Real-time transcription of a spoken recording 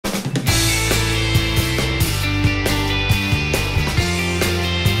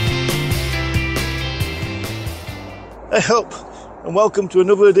Hey up, and welcome to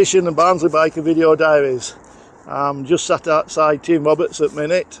another edition of Barnsley Biker Video Diaries. I'm just sat outside Team Roberts at the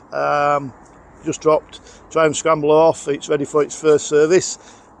minute. Just dropped Triumph Scrambler off. It's ready for its first service,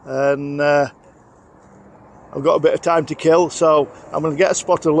 and I've got a bit of time to kill, so I'm going to get a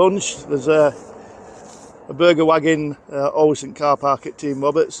spot of lunch. There's a burger wagon always in car park at Team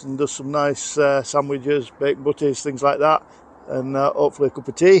Roberts, and does some nice sandwiches, baked butties, things like that, and hopefully a cup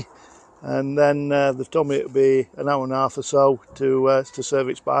of tea. And then they've told me it'll be an hour and a half or so to serve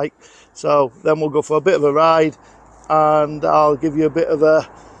its bike. So then we'll go for a bit of a ride, and I'll give you a bit of a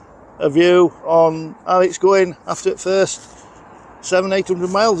view on how it's going after at first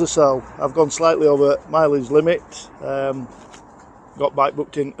 700-800 miles or so. I've gone slightly over mileage limit. Got bike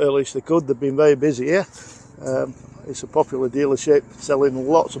booked in early as they could. They've been very busy here. It's a popular dealership, selling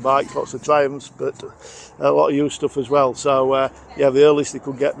lots of bikes, lots of Triumphs, but a lot of used stuff as well. So yeah, the earliest they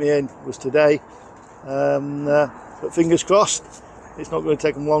could get me in was today. But fingers crossed, it's not going to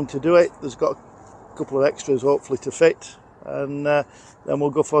take them long to do it. There's got a couple of extras hopefully to fit, and then we'll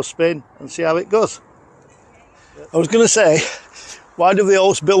go for a spin and see how it goes. I was going to say, why do they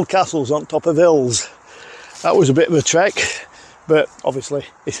always build castles on top of hills? That was a bit of a trek, but obviously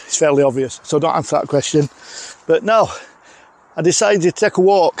it's fairly obvious, so don't answer that question. But no, I decided to take a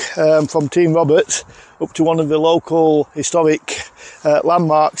walk from Team Roberts up to one of the local historic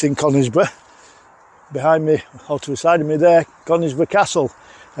landmarks in Conisbrough. Behind me, or to the side of me there, Conisbrough Castle.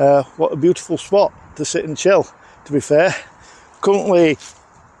 What a beautiful spot to sit and chill, to be fair. Currently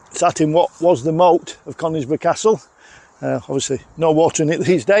sat in what was the moat of Conisbrough Castle. Obviously no water in it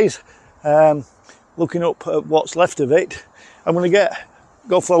these days. Looking up at what's left of it. I'm going to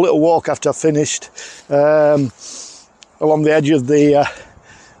go for a little walk after I've finished along the edge of the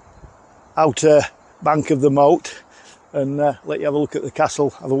outer bank of the moat, and let you have a look at the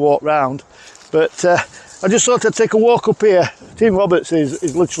castle, have a walk round. But I just thought I'd take a walk up here. Team Roberts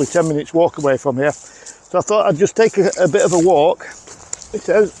is literally 10 minutes walk away from here, so I thought I'd just take a bit of a walk. It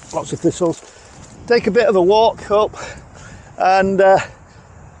says lots of thistles. Take a bit of a walk up and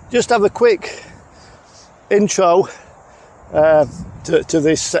just have a quick intro to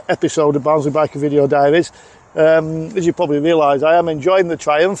this episode of Barnsley Biker Video Diaries. As you probably realise, I am enjoying the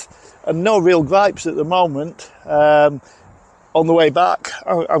Triumph and no real gripes at the moment. On the way back,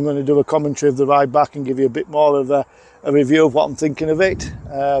 I'm going to do a commentary of the ride back and give you a bit more of a review of what I'm thinking of it.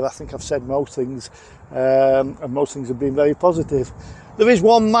 I think I've said most things, and most things have been very positive. There is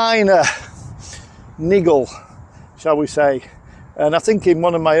one minor niggle, shall we say, and I think in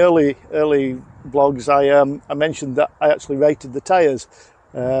one of my early blogs I mentioned that I actually rated the tyres.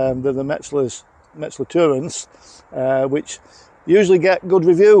 They're the Metsler Tourants, which usually get good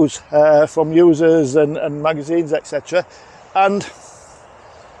reviews from users and magazines, etc. And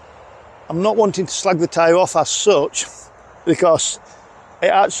I'm not wanting to slag the tyre off as such, because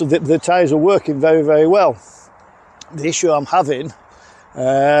the tyres are working very, very well. The issue I'm having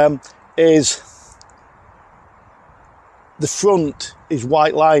is the front is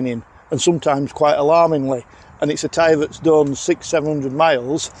white lining, and sometimes quite alarmingly, and it's a tyre that's done 600-700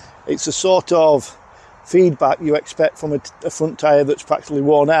 miles. It's the sort of feedback you expect from a front tyre that's practically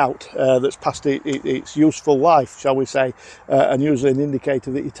worn out, that's past its useful life, shall we say, and usually an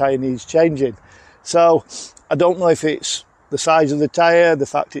indicator that your tyre needs changing. So I don't know if it's the size of the tyre, the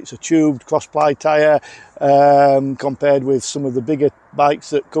fact it's a tubed cross-ply tyre, compared with some of the bigger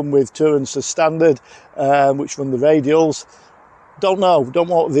bikes that come with Tourants as standard, which run the radials. Don't know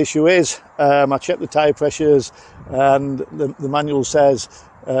what the issue is. I checked the tyre pressures, and the manual says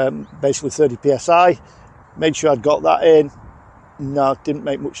basically 30 psi. Made sure I'd got that in. No, it didn't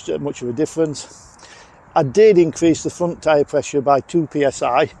make much of a difference. I did increase the front tyre pressure by 2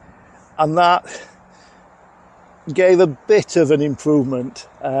 psi, and that gave a bit of an improvement.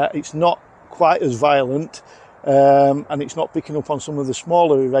 It's not quite as violent, and it's not picking up on some of the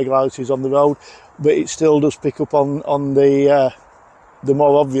smaller irregularities on the road, but it still does pick up on the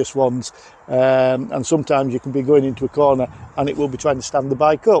more obvious ones, and sometimes you can be going into a corner and it will be trying to stand the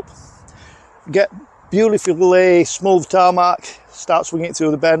bike up. Get beautifully smooth tarmac, start swinging it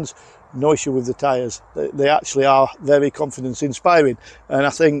through the bends, no issue with the tyres. They actually are very confidence inspiring, and I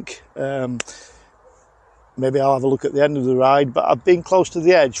think maybe I'll have a look at the end of the ride, but I've been close to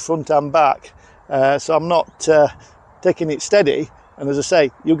the edge front and back, so I'm not taking it steady, and as I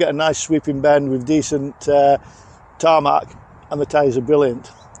say, you'll get a nice sweeping bend with decent tarmac and the tyres are brilliant.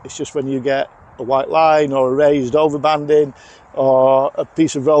 It's just when you get a white line or a raised overbanding or a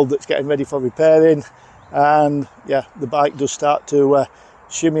piece of road that's getting ready for repairing, and yeah, the bike does start to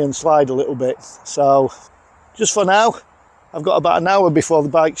shimmy and slide a little bit. So just for now, I've got about an hour before the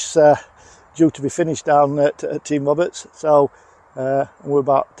bike's due to be finished down at Team Roberts. So we're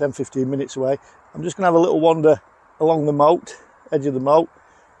about 10-15 minutes away. I'm just going to have a little wander along the moat, edge of the moat,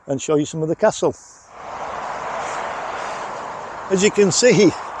 and show you some of the castle. As you can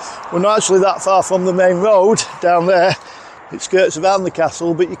see, we're not actually that far from the main road down there. It skirts around the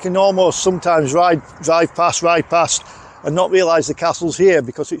castle, but you can almost sometimes drive past and not realise the castle's here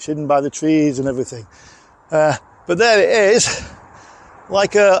because it's hidden by the trees and everything. But there it is.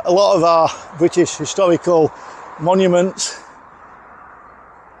 Like a lot of our British historical monuments,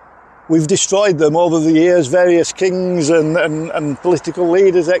 we've destroyed them over the years, various kings and political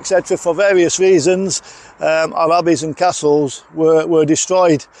leaders, etc., for various reasons. Our abbeys and castles were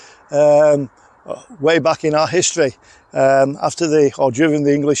destroyed way back in our history. During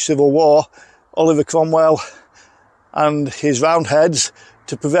the English Civil War, Oliver Cromwell and his Roundheads,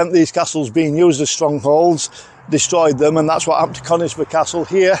 to prevent these castles being used as strongholds, destroyed them, and that's what happened to Conisbrough Castle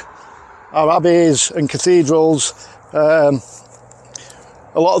here. Our abbeys and cathedrals, a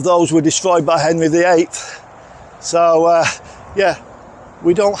lot of those were destroyed by Henry VIII. So yeah,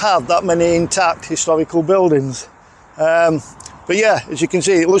 we don't have that many intact historical buildings. But yeah, as you can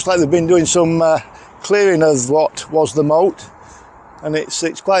see, it looks like they've been doing some clearing of what was the moat, and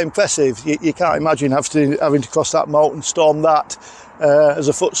it's quite impressive. You can't imagine having to cross that moat and storm that as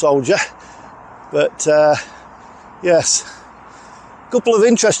a foot soldier. But yes, a couple of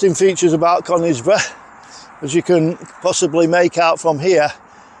interesting features about Conisbrough, as you can possibly make out from here.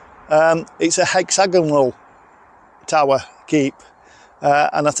 It's a hexagonal tower keep,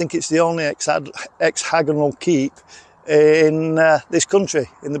 and I think it's the only hexagonal keep in this country,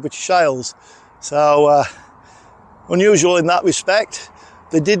 in the British Isles. So unusual in that respect.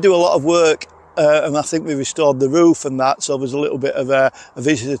 They did do a lot of work, and I think we restored the roof and that, so there's a little bit of a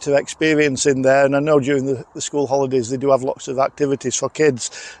visitor experience in there. And I know during the school holidays they do have lots of activities for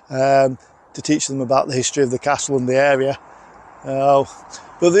kids to teach them about the history of the castle and the area. But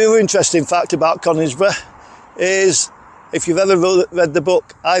the other interesting fact about Conisbrough is, if you've ever read the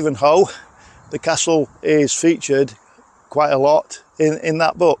book Ivanhoe, the castle is featured quite a lot in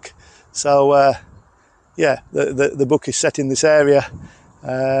that book. So yeah, the book is set in this area,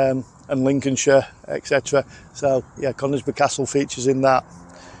 and Lincolnshire, etc. So yeah, Conisbrough Castle features in that.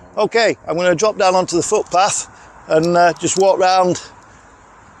 Okay, I'm going to drop down onto the footpath and just walk round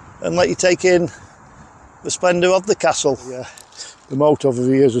and let you take in the splendour of the castle. Yeah, the moat over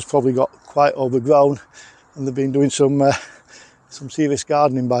the years has probably got quite overgrown, and they've been doing some serious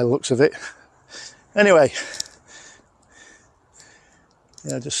gardening by the looks of it. Anyway,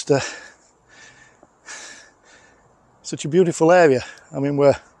 yeah, just such a beautiful area. I mean,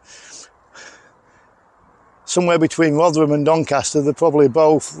 we're somewhere between Rotherham and Doncaster. They're probably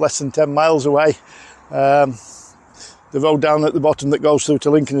both less than 10 miles away. The road down at the bottom that goes through to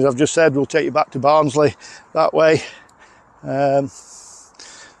Lincoln, as I've just said, will take you back to Barnsley that way.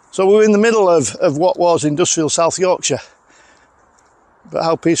 So we're in the middle of what was industrial South Yorkshire. But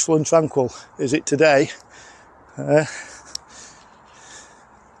how peaceful and tranquil is it today?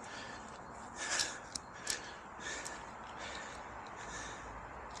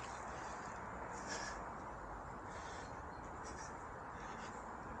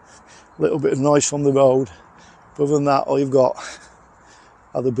 Little bit of noise from the road, but other than that, all you've got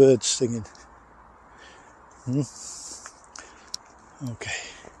are the birds singing. Okay.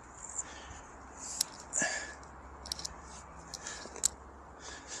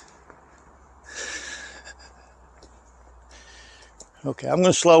 Okay, I'm going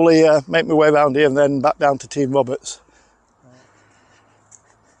to slowly make my way around here and then back down to Team Roberts.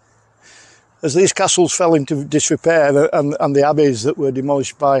 As these castles fell into disrepair and the abbeys that were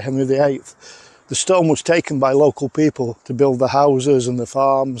demolished by Henry VIII, the stone was taken by local people to build the houses and the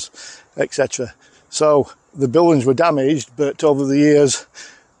farms, etc. So the buildings were damaged, but over the years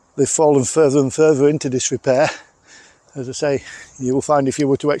they've fallen further and further into disrepair. As I say, you will find if you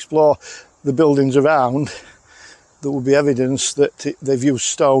were to explore the buildings around, there will be evidence that they've used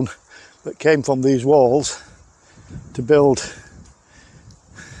stone that came from these walls to build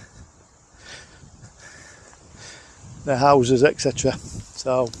their houses, etc.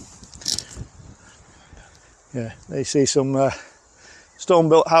 So yeah, they see some stone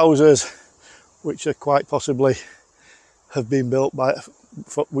built houses which are quite possibly have been built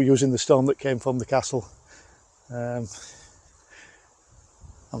we're using the stone that came from the castle. I'm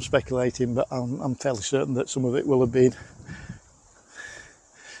speculating, but I'm fairly certain that some of it will have been.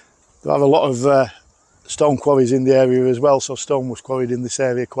 There are a lot of stone quarries in the area as well, so stone was quarried in this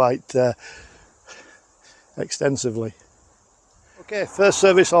area quite extensively. Okay, first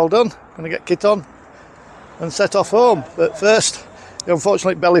service all done. Going to get kit on and set off home. But first, The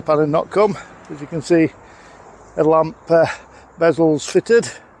unfortunate belly pan had not come. As you can see, headlamp bezels fitted,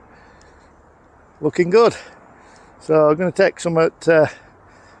 looking good. So I'm going to take some at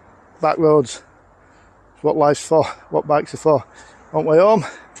back roads. It's what life's for, what bikes are for. On my way home,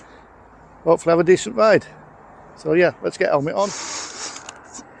 hopefully have a decent ride. So yeah, let's get helmet on.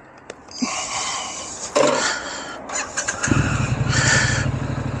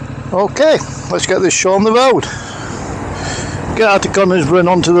 Okay, let's get this show on the road. Get out of Conisbrough and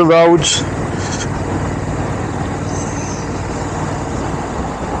onto the roads.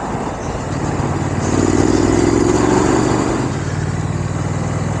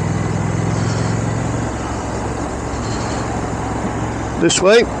 This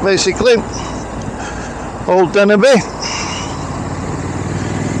way, basically, Old Dennerby.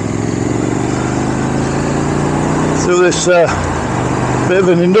 Through this bit of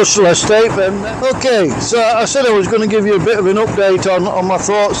an industrial estate. Okay, so I said I was going to give you a bit of an update on my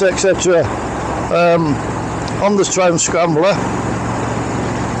thoughts, etc. On this Triumph Scrambler.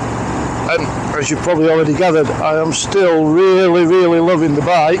 And as you've probably already gathered, I am still really loving the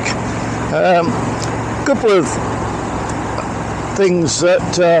bike. A couple of things that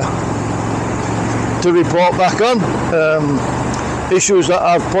to report back on, issues that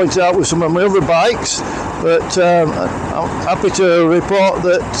I've pointed out with some of my other bikes, but I'm happy to report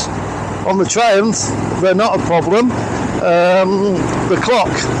that on the Triumph they're not a problem. The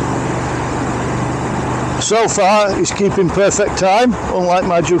clock so far is keeping perfect time, unlike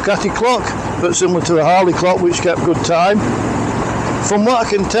my Ducati clock, but similar to the Harley clock, which kept good time. From what I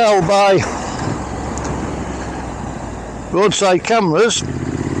can tell by roadside cameras,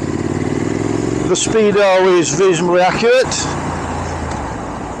 the speedo is reasonably accurate,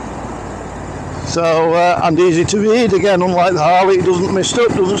 so and easy to read. Again, unlike the Harley, it doesn't mist up,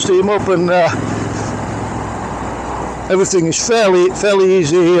 doesn't steam up, and everything is fairly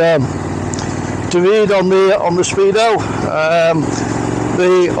easy to read on the speedo.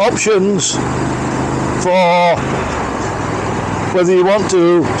 The options for whether you want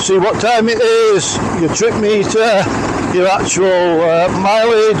to see what time it is, your trip meter, your actual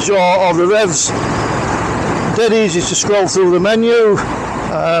mileage or the revs, dead easy to scroll through the menu,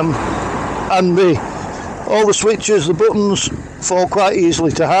 and all the switches, the buttons fall quite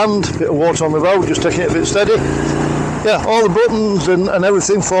easily to hand. A bit of water on the road, just taking it a bit steady. Yeah, all the buttons and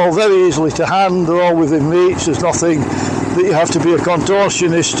everything fall very easily to hand. They're all within reach. There's nothing that you have to be a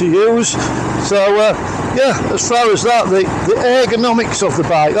contortionist to use. So yeah, as far as that, the ergonomics of the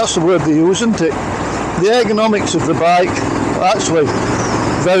bike, that's the word they use, isn't it? The ergonomics of the bike are actually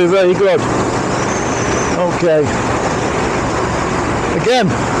very good. Okay. Again,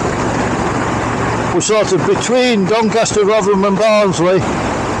 we're sort of between Doncaster, Rotherham and Barnsley,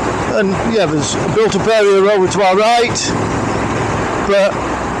 and yeah, there's a built-up area over to our right, but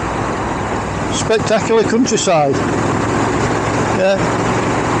spectacular countryside. Yeah.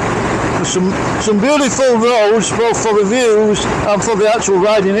 There's some beautiful roads, both for the views and for the actual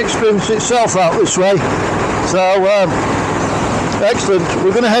riding experience itself out this way. So excellent.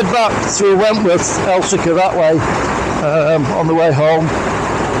 We're going to head back through Wentworth, Elsica that way on the way home.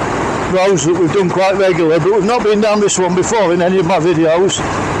 Roads that we've done quite regularly, but we've not been down this one before in any of my videos.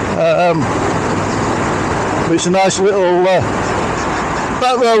 But it's a nice little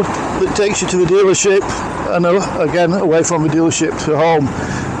back road that takes you to the dealership, and again away from the dealership to home,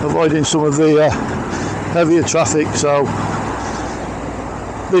 avoiding some of the heavier traffic. So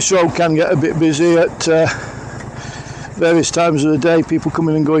this road can get a bit busy at various times of the day, people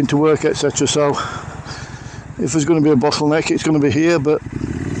coming and going to work, etc. So if there's going to be a bottleneck, it's going to be here, but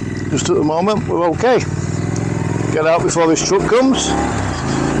just at the moment we're okay. Get out before this truck comes.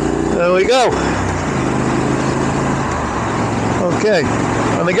 There we go. Okay,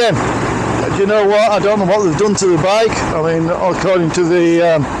 and again, do you know what? I don't know what they've done to the bike. I mean, according to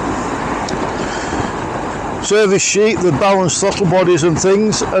the service sheet, the balanced throttle bodies and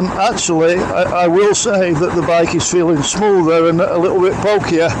things, and actually I will say that the bike is feeling smoother and a little bit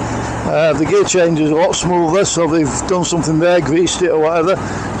pokier. The gear change is a lot smoother, so they've done something there, greased it or whatever.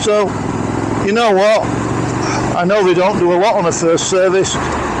 So, you know what? I know they don't do a lot on a first service,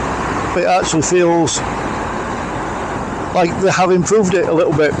 but it actually feels like they have improved it a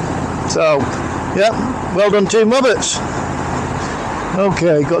little bit. So, yeah, well done Team Roberts.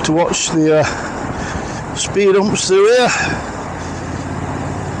 Okay, got to watch the speed humps through here.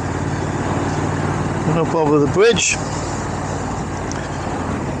 And up over the bridge.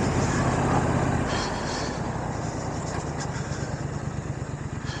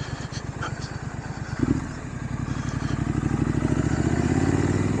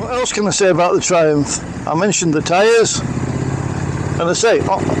 What else can I say about the Triumph? I mentioned the tyres. And I say,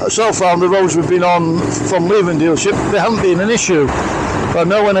 so far on the roads we've been on from leaving dealership, there haven't been an issue. But I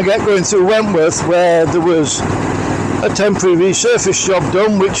know when I get going through Wentworth, where there was a temporary resurface job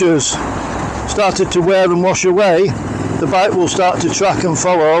done, which has started to wear and wash away, the bike will start to track and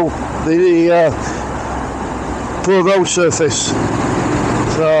follow the poor road surface.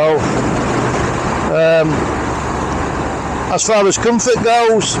 So as far as comfort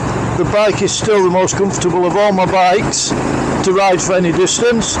goes, the bike is still the most comfortable of all my bikes to ride for any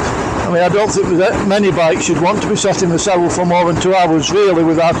distance. I mean, I don't think that many bikes should want to be sat in the saddle for more than 2 hours really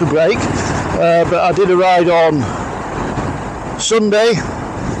without a break, but I did a ride on Sunday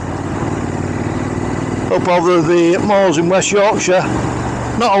up over the moors in West Yorkshire.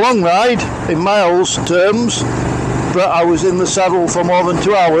 Not a long ride in miles terms, but I was in the saddle for more than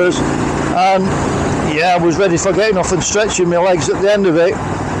 2 hours, and yeah, I was ready for getting off and stretching my legs at the end of it.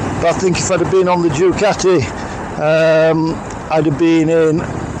 But I think if I'd have been on the Ducati, I'd have been in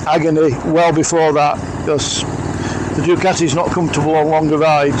agony well before that, because the Ducati's not comfortable on longer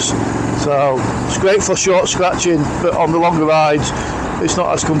rides. So it's great for short scratching, but on the longer rides it's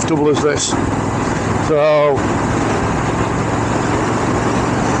not as comfortable as this. So,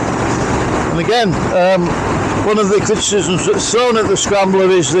 and again, one of the criticisms that's thrown at the Scrambler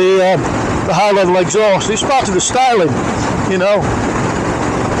is the high level exhaust. It's part of the styling, you know,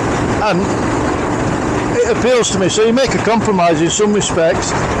 and it appeals to me. So you make a compromise in some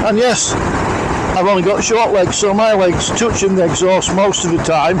respects, and yes, I've only got short legs, so my legs touching the exhaust most of the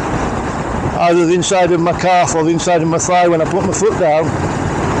time, either the inside of my calf or the inside of my thigh when I put my foot down.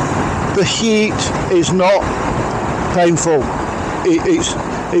 The heat is not painful.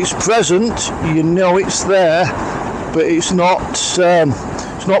 It's present, you know it's there, but it's not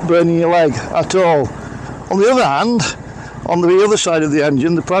burning your leg at all. On the other hand, on the other side of the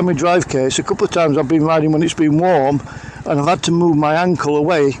engine, the primary drive case, a couple of times I've been riding when it's been warm, and I've had to move my ankle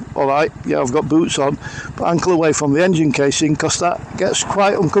away. Alright, yeah, I've got boots on, but ankle away from the engine casing, because that gets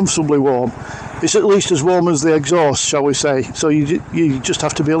quite uncomfortably warm. It's at least as warm as the exhaust, shall we say. So you just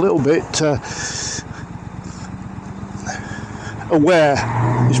have to be a little bit aware,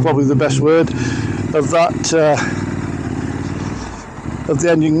 is probably the best word, of that, of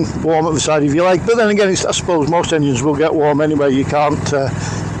the engine warm at the side of your leg. But then again, I suppose most engines will get warm anyway. You can't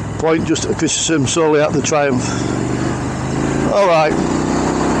point just a criticism solely at the Triumph. Alright.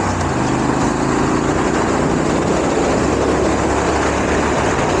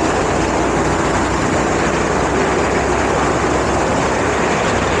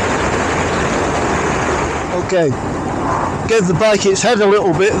 Okay, gave the bike its head a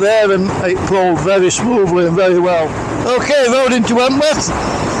little bit there, and it pulled very smoothly and very well. Okay, road into Wentworth.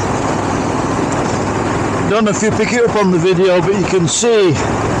 Don't know if you pick it up on the video, but you can see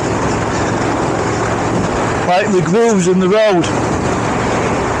like the grooves in the road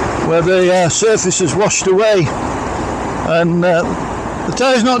where the surface has washed away, and the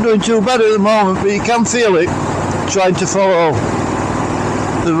tyre's not doing too bad at the moment, but you can feel it trying to follow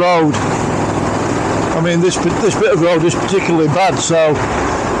the road. I mean, this bit of road is particularly bad, so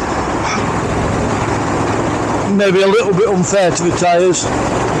maybe a little bit unfair to the tyres,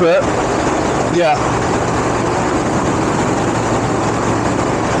 but yeah.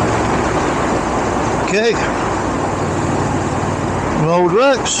 Okay, road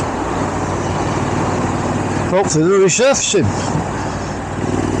works. Hopefully they're resurfacing.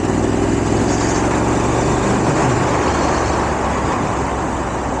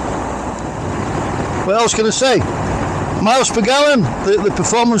 What else can I say? Miles per gallon, the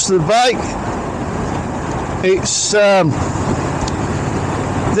performance of the bike, it's the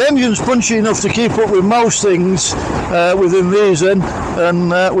engine's punchy enough to keep up with most things within reason,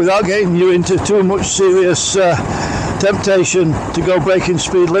 and without getting you into too much serious temptation to go breaking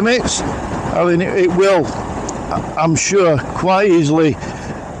speed limits. I mean, it will, I'm sure, quite easily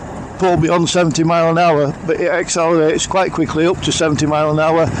pull beyond 70 mile an hour, but it accelerates quite quickly up to 70 mile an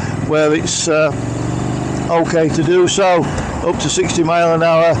hour, where it's okay to do so, up to 60 mile an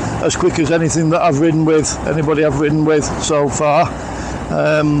hour, as quick as anything that I've ridden with, anybody I've ridden with so far.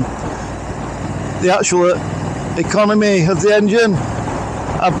 The actual economy of the engine,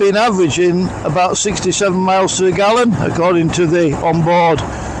 I've been averaging about 67 miles to the gallon according to the onboard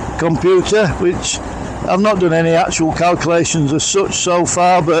computer, which I've not done any actual calculations as such so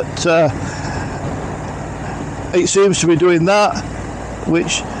far, but it seems to be doing that,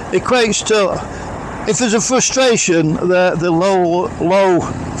 which equates to, if there's a frustration, the low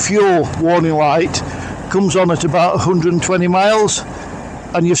fuel warning light comes on at about 120 miles,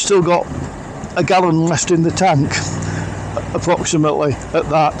 and you've still got a gallon left in the tank, approximately at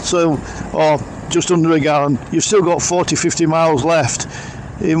that. So, or just under a gallon. You've still got 40-50 miles left,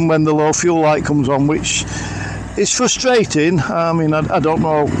 even when the low fuel light comes on, which is frustrating. I mean, I don't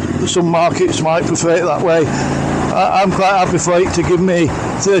know, some markets might prefer it that way. I'm quite happy for it to give me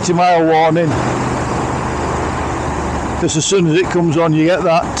 30-mile warning, because as soon as it comes on, you get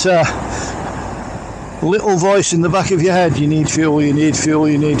that little voice in the back of your head: you need fuel, you need fuel,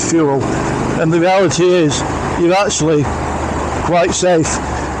 you need fuel. And the reality is, you're actually quite safe.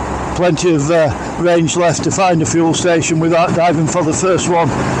 Plenty of range left to find a fuel station without diving for the first one,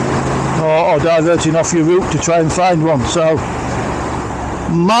 or diverting off your route to try and find one. So,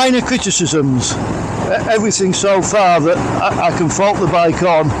 minor criticisms. Everything so far that I can fault the bike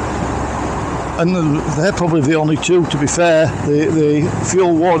on, and they're probably the only two, to be fair. The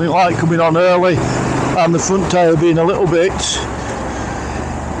fuel warning light coming on early, and the front tyre being a little bit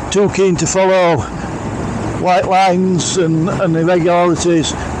too keen to follow white lines and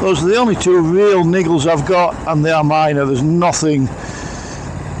irregularities. Those are the only two real niggles I've got, and they are minor. There's nothing.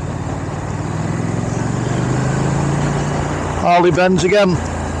 Harley bends again.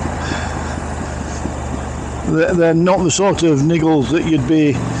 They're not the sort of niggles that you'd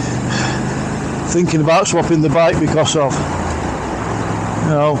be thinking about swapping the bike because of. You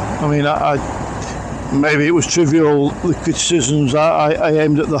know, I mean, maybe it was trivial, the criticisms I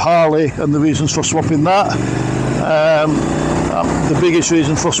aimed at the Harley and the reasons for swapping that. The biggest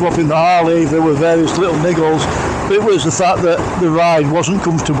reason for swapping the Harley, there were various little niggles, but it was the fact that the ride wasn't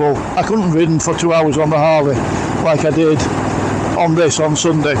comfortable. I couldn't have ridden for 2 hours on the Harley like I did on this on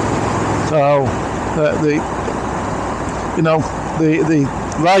Sunday. So the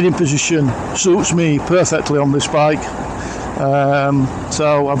riding position suits me perfectly on this bike.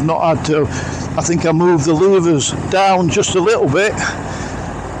 So I've not had to. I think I moved the levers down just a little bit,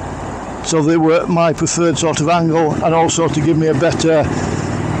 so they were my preferred sort of angle, and also to give me a better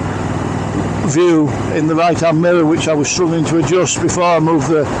view in the right hand mirror, which I was struggling to adjust before I moved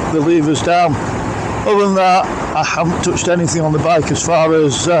the levers down. Other than that, I haven't touched anything on the bike as far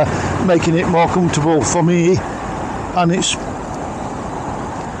as making it more comfortable for me, and it's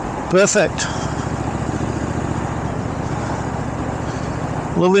perfect.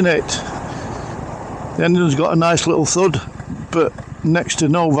 Loving it. The engine's got a nice little thud, but next to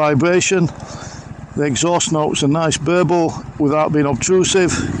no vibration. The exhaust note's a nice burble without being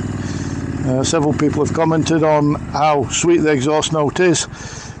obtrusive. Several people have commented on how sweet the exhaust note is.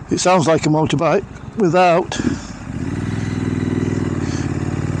 It sounds like a motorbike without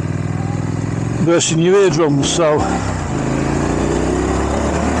bursting your eardrums. So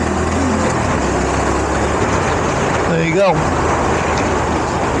there you go.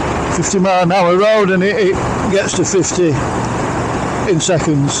 50-mile-an-hour road, and it gets to 50 in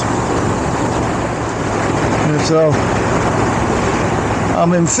seconds. And so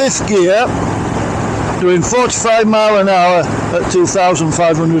I'm in 5th gear, doing 45 mile an hour at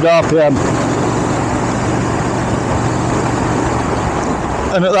 2,500 RPM.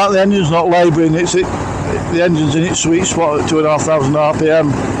 And at that, the engine's not labouring. The engine's in its sweet spot at 2,500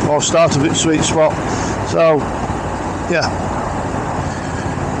 RPM, or start of its sweet spot. So, yeah.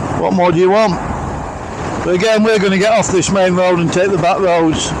 What more do you want? But again, we're going to get off this main road and take the back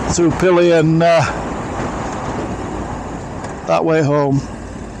roads through Pilly and that way home.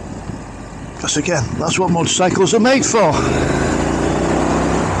 Because again, that's what motorcycles are made for.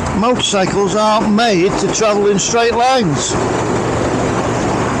 Motorcycles aren't made to travel in straight lines.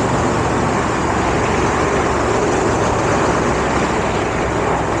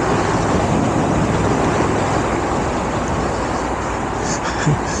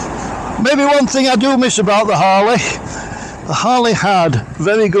 Maybe one thing I do miss about the Harley had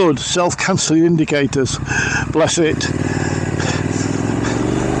very good self-cancelling indicators, bless it.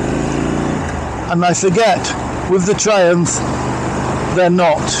 And I forget, with the Triumph, they're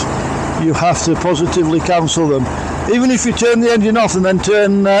not. You have to positively cancel them. Even if you turn the engine off and then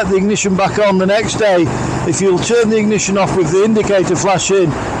turn the ignition back on the next day, if you'll turn the ignition off with the indicator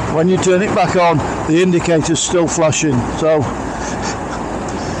flashing, when you turn it back on, the indicator's still flashing. So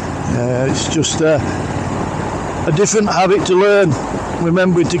it's just a different habit to learn,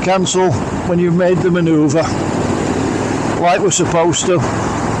 remembering to cancel when you've made the manoeuvre, like we're supposed to.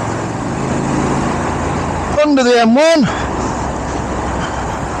 Under the M1,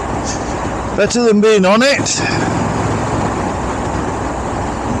 better than being on it.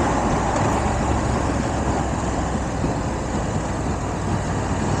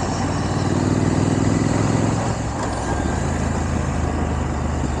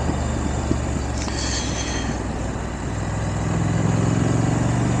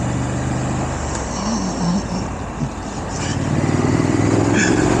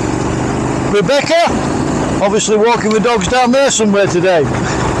 Rebecca, obviously walking the dogs down there somewhere today.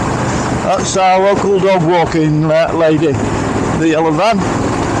 That's our local dog walking lady, the yellow van.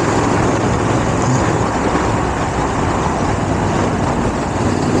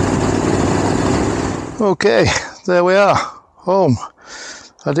 Okay, there we are, home.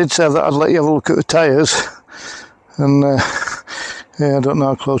 I did say that I'd let you have a look at the tyres, and yeah, I don't know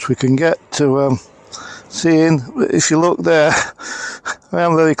how close we can get to seeing. If you look there, I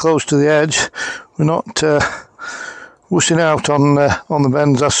am very close to the edge. We're not wussing out on the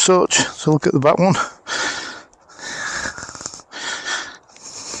bends as such. So look at the back one.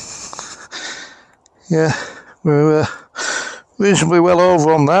 Yeah, we're reasonably well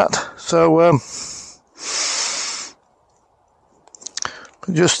over on that. So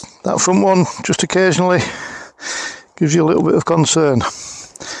but just that front one, just occasionally gives you a little bit of concern.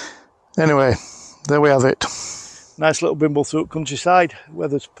 Anyway, there we have it. Nice little bimble through countryside.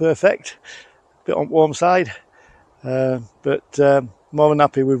 Weather's perfect, a bit on the warm side, but more than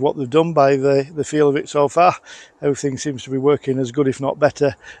happy with what they've done by the feel of it so far. Everything seems to be working as good, if not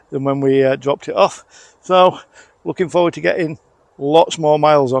better, than when we dropped it off. So looking forward to getting lots more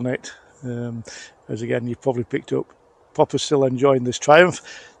miles on it. As again, you've probably picked up, Popper's still enjoying this Triumph.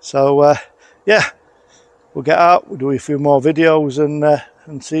 So yeah, we'll get out, we'll do a few more videos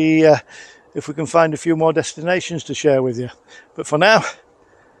and see if we can find a few more destinations to share with you. But for now,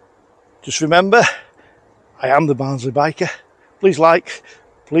 just remember, I am the Barnsley Biker. Please like,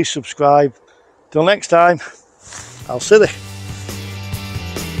 please subscribe. Till next time, I'll see you.